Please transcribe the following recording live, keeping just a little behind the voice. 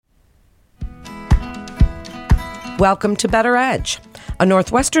Welcome to Better Edge, a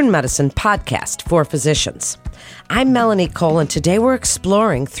Northwestern Medicine podcast for physicians. I'm Melanie Cole, and today we're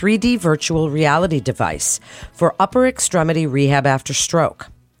exploring 3D virtual reality device for upper extremity rehab after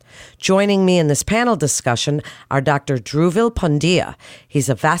stroke. Joining me in this panel discussion are Dr. Dhruvil Pandya. He's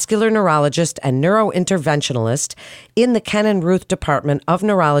a vascular neurologist and neurointerventionalist in the Ken and Ruth Department of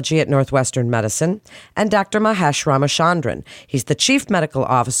Neurology at Northwestern Medicine, and Dr. Mahesh Ramachandran. He's the Chief Medical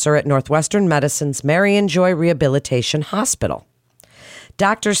Officer at Northwestern Medicine's Marion Joy Rehabilitation Hospital.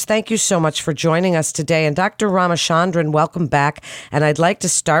 Doctors, thank you so much for joining us today. And Dr. Ramachandran, welcome back. And I'd like to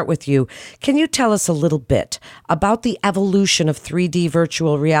start with you. Can you tell us a little bit about the evolution of 3D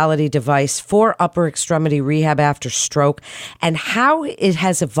virtual reality device for upper extremity rehab after stroke and how it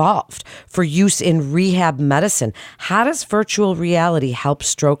has evolved for use in rehab medicine? How does virtual reality help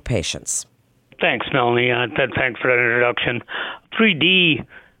stroke patients? Thanks, Melanie. Thanks for that introduction. 3D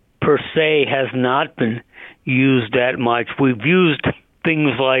per se has not been used that much. We've used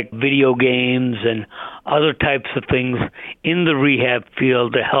things like video games and other types of things in the rehab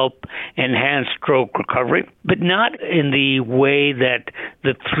field to help enhance stroke recovery, but not in the way that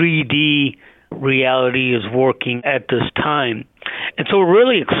the 3D reality is working at this time. And so we're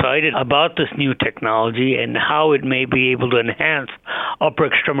really excited about this new technology and how it may be able to enhance upper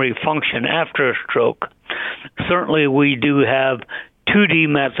extremity function after a stroke. Certainly we do have 2D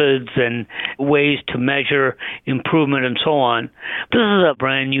methods and ways to measure improvement and so on. This is a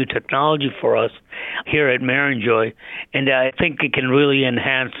brand new technology for us here at Marion Joy, and I think it can really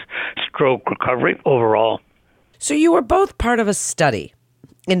enhance stroke recovery overall. So you were both part of a study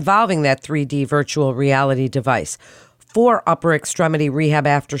involving that 3D virtual reality device for upper extremity rehab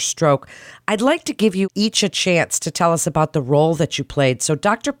after stroke. I'd like to give you each a chance to tell us about the role that you played. So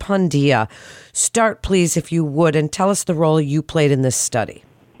Dr. Pandya, start please if you would, and tell us the role you played in this study.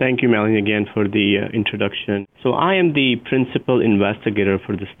 Thank you, Melanie, again for the introduction. So I am the principal investigator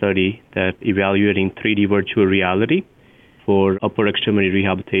for the study that evaluating 3D virtual reality for upper extremity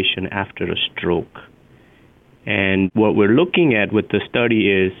rehabilitation after a stroke. And what we're looking at with the study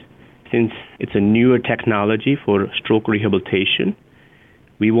is, since it's a newer technology for stroke rehabilitation,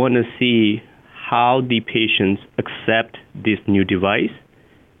 we want to see how the patients accept this new device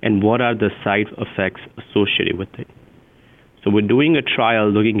and what are the side effects associated with it. So we're doing a trial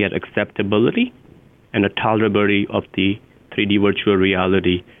looking at acceptability and the tolerability of the 3D virtual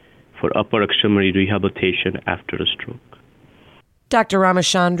reality for upper extremity rehabilitation after a stroke. Dr.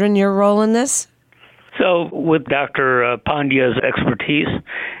 Ramachandran, your role in this? So with Dr. Pandya's expertise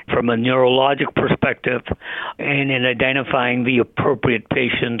from a neurologic perspective and in identifying the appropriate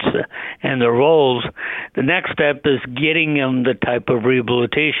patients and their roles, the next step is getting them the type of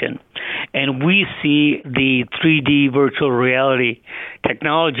rehabilitation. And we see the 3D virtual reality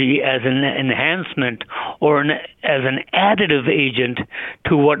technology as an enhancement or as an additive agent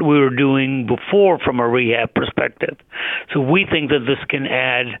to what we were doing before from a rehab perspective. So we think that this can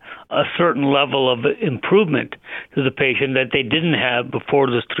add a certain level of improvement to the patient that they didn't have before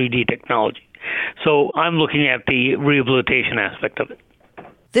this 3D technology. So I'm looking at the rehabilitation aspect of it.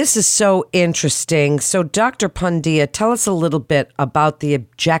 This is so interesting. So, Dr. Pandya, tell us a little bit about the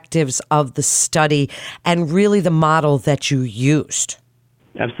objectives of the study and really the model that you used.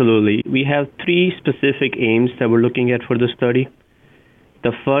 Absolutely. We have three specific aims that we're looking at for the study.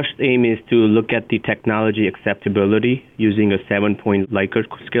 The first aim is to look at the technology acceptability using a 7-point Likert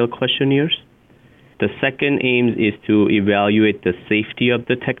scale questionnaires. The second aim is to evaluate the safety of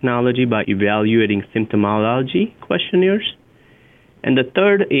the technology by evaluating symptomology questionnaires. And the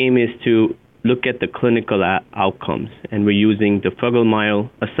third aim is to look at the clinical outcomes, and we're using the Fugl-Meyer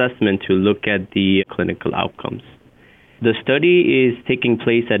assessment to look at the clinical outcomes. The study is taking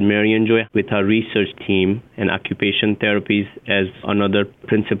place at Marion Joy with our research team and occupational therapies as another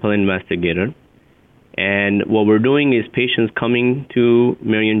principal investigator. And what we're doing is patients coming to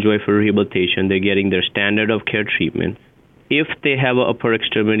Marion Joy for rehabilitation, they're getting their standard of care treatment. If they have an upper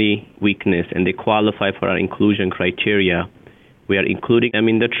extremity weakness and they qualify for our inclusion criteria, we are including them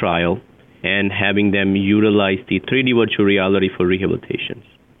in the trial and having them utilize the 3D virtual reality for rehabilitations.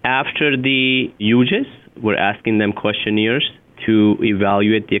 After the uses, we're asking them questionnaires to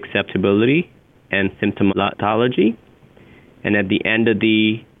evaluate the acceptability and symptomatology. And at the end of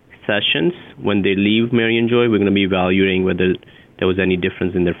the sessions, when they leave Marion Joy, we're going to be evaluating whether there was any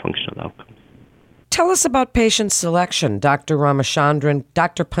difference in their functional outcomes. Tell us about patient selection, Dr. Ramachandran.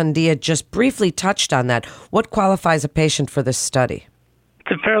 Dr. Pandya just briefly touched on that. What qualifies a patient for this study?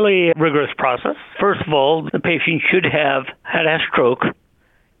 It's a fairly rigorous process. First of all, the patient should have had a stroke,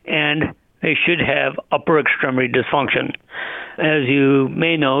 and they should have upper extremity dysfunction. As you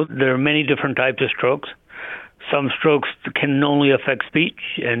may know, there are many different types of strokes. Some strokes can only affect speech,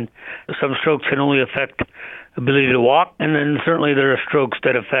 and some strokes can only affect ability to walk. And then certainly there are strokes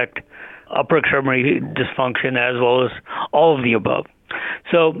that affect upper extremity dysfunction as well as all of the above.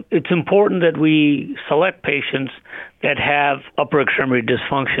 So it's important that we select patients that have upper extremity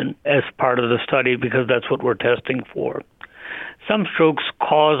dysfunction as part of the study because that's what we're testing for. Some strokes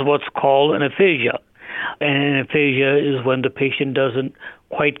cause what's called an aphasia. And an aphasia is when the patient doesn't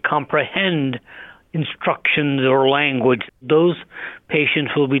quite comprehend instructions or language. Those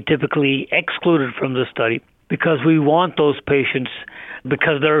patients will be typically excluded from the study because we want those patients,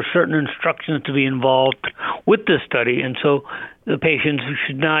 because there are certain instructions to be involved with this study. And so the patients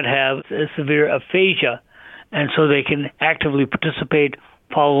should not have a severe aphasia, and so they can actively participate,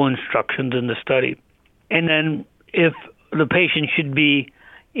 follow instructions in the study. And then if the patient should be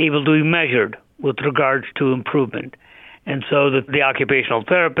able to be measured with regards to improvement. And so that the occupational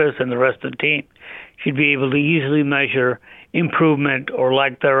therapist and the rest of the team should be able to easily measure improvement or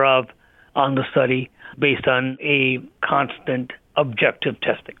lack thereof on the study based on a constant objective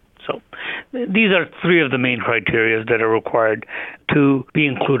testing. So these are three of the main criteria that are required to be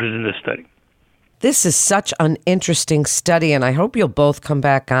included in the study. This is such an interesting study, and I hope you'll both come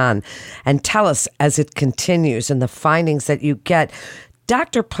back on and tell us as it continues and the findings that you get.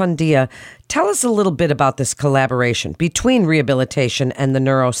 Dr. Pandya, tell us a little bit about this collaboration between rehabilitation and the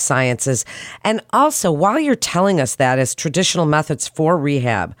neurosciences. And also, while you're telling us that as traditional methods for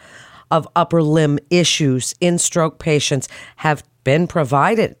rehab of upper limb issues in stroke patients have been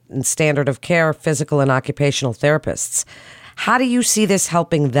provided in standard of care physical and occupational therapists, how do you see this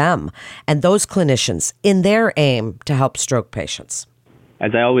helping them and those clinicians in their aim to help stroke patients?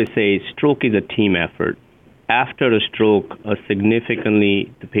 As I always say, stroke is a team effort. After a stroke,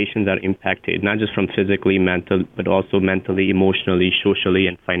 significantly the patients are impacted, not just from physically, mental, but also mentally, emotionally, socially,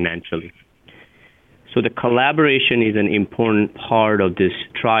 and financially. So the collaboration is an important part of this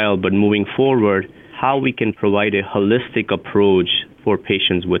trial, but moving forward, how we can provide a holistic approach for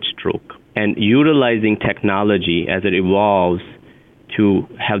patients with stroke and utilizing technology as it evolves to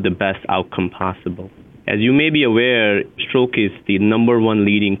have the best outcome possible. As you may be aware, stroke is the number one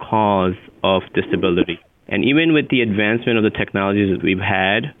leading cause of disability. And even with the advancement of the technologies that we've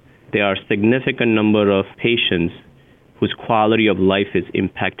had, there are a significant number of patients whose quality of life is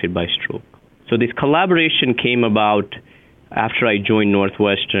impacted by stroke. So this collaboration came about after I joined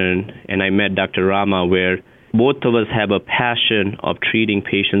Northwestern and I met Dr. Rama, where both of us have a passion of treating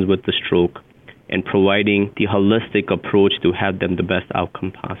patients with the stroke and providing the holistic approach to have them the best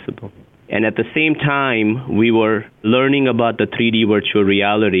outcome possible. And at the same time, we were learning about the 3D virtual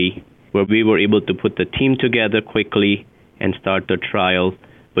reality, where we were able to put the team together quickly and start the trial.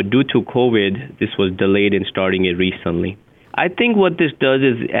 But due to COVID, this was delayed in starting it recently. I think what this does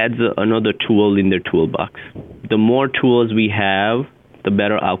is adds another tool in their toolbox. The more tools we have, the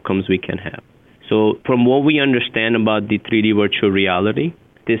better outcomes we can have. So from what we understand about the 3D virtual reality,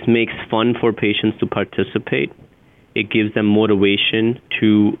 this makes fun for patients to participate. It gives them motivation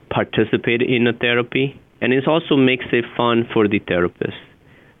to participate in a therapy, and it also makes it fun for the therapist.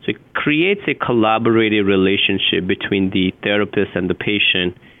 So it creates a collaborative relationship between the therapist and the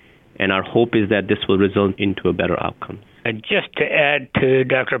patient, and our hope is that this will result into a better outcome. And just to add to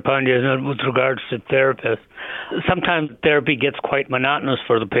Dr. Pandya's note with regards to therapists, sometimes therapy gets quite monotonous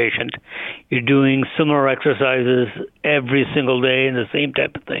for the patient. You're doing similar exercises every single day and the same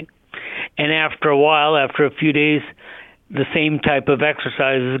type of thing. And after a while, after a few days, the same type of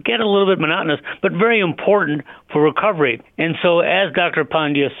exercises get a little bit monotonous, but very important for recovery. And so as Dr.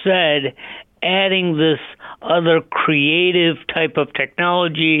 Pandya said, adding this other creative type of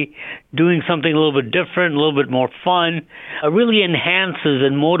technology, doing something a little bit different, a little bit more fun, really enhances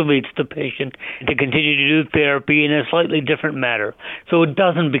and motivates the patient to continue to do therapy in a slightly different manner. So it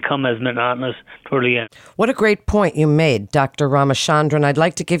doesn't become as monotonous toward the end. What a great point you made, Dr. Ramachandran. I'd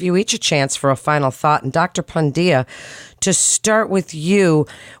like to give you each a chance for a final thought. And Dr. Pandya, to start with you,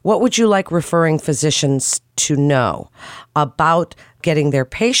 what would you like referring physicians to know about getting their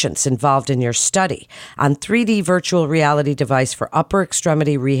patients involved in your study on 3D virtual reality device for upper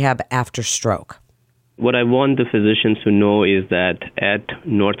extremity rehab after stroke? What I want the physicians to know is that at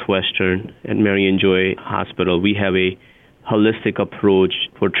Northwestern, at Marion Joy Hospital, we have a holistic approach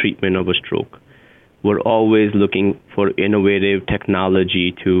for treatment of a stroke. We're always looking for innovative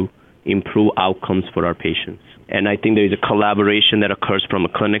technology to improve outcomes for our patients. And I think there is a collaboration that occurs from a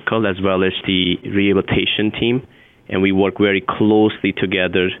clinical as well as the rehabilitation team, and we work very closely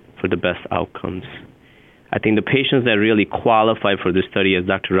together for the best outcomes. I think the patients that really qualify for this study, as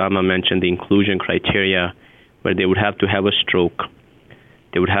Dr. Rama mentioned, the inclusion criteria, where they would have to have a stroke,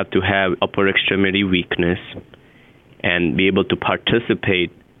 they would have to have upper extremity weakness, and be able to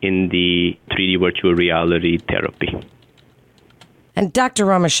participate in the 3D virtual reality therapy. And Dr.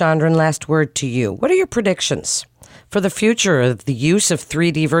 Ramachandran, last word to you. What are your predictions for the future of the use of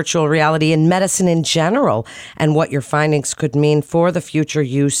 3D virtual reality in medicine in general, and what your findings could mean for the future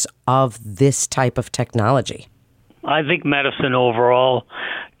use of this type of technology? I think medicine overall,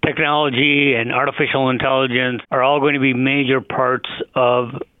 technology and artificial intelligence are all going to be major parts of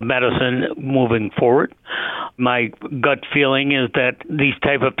medicine moving forward. My gut feeling is that these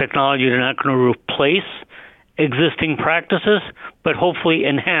type of technologies are not going to replace existing practices, but hopefully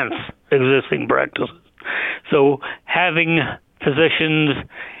enhance existing practices. So having physicians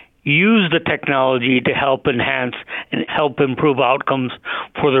use the technology to help enhance and help improve outcomes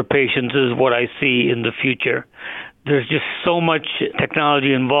for their patients is what I see in the future. There's just so much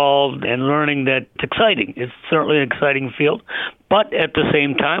technology involved and learning that it's exciting. It's certainly an exciting field. But at the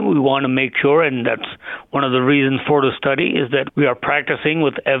same time, we want to make sure, and that's one of the reasons for the study, is that we are practicing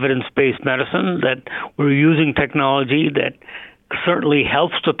with evidence-based medicine, that we're using technology that certainly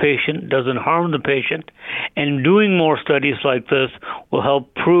helps the patient, doesn't harm the patient, and doing more studies like this will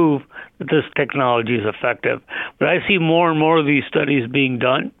help prove that this technology is effective. But I see more and more of these studies being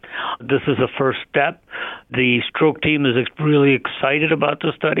done. This is a first step. The stroke team is really excited about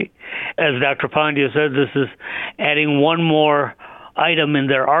the study. As Dr. Pandya said, this is adding one more item in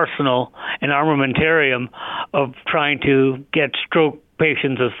their arsenal, an armamentarium of trying to get stroke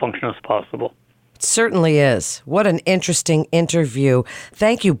patients as functional as possible. Certainly is. What an interesting interview.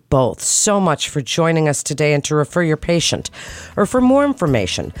 Thank you both so much for joining us today and to refer your patient. Or for more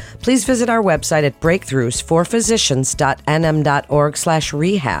information, please visit our website at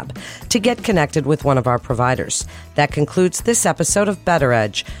breakthroughsforphysicians.nm.org/rehab to get connected with one of our providers. That concludes this episode of Better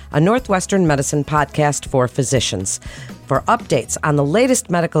Edge, a Northwestern medicine podcast for physicians. For updates on the latest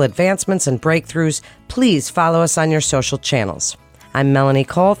medical advancements and breakthroughs, please follow us on your social channels. I'm Melanie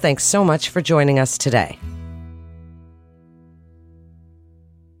Cole. Thanks so much for joining us today.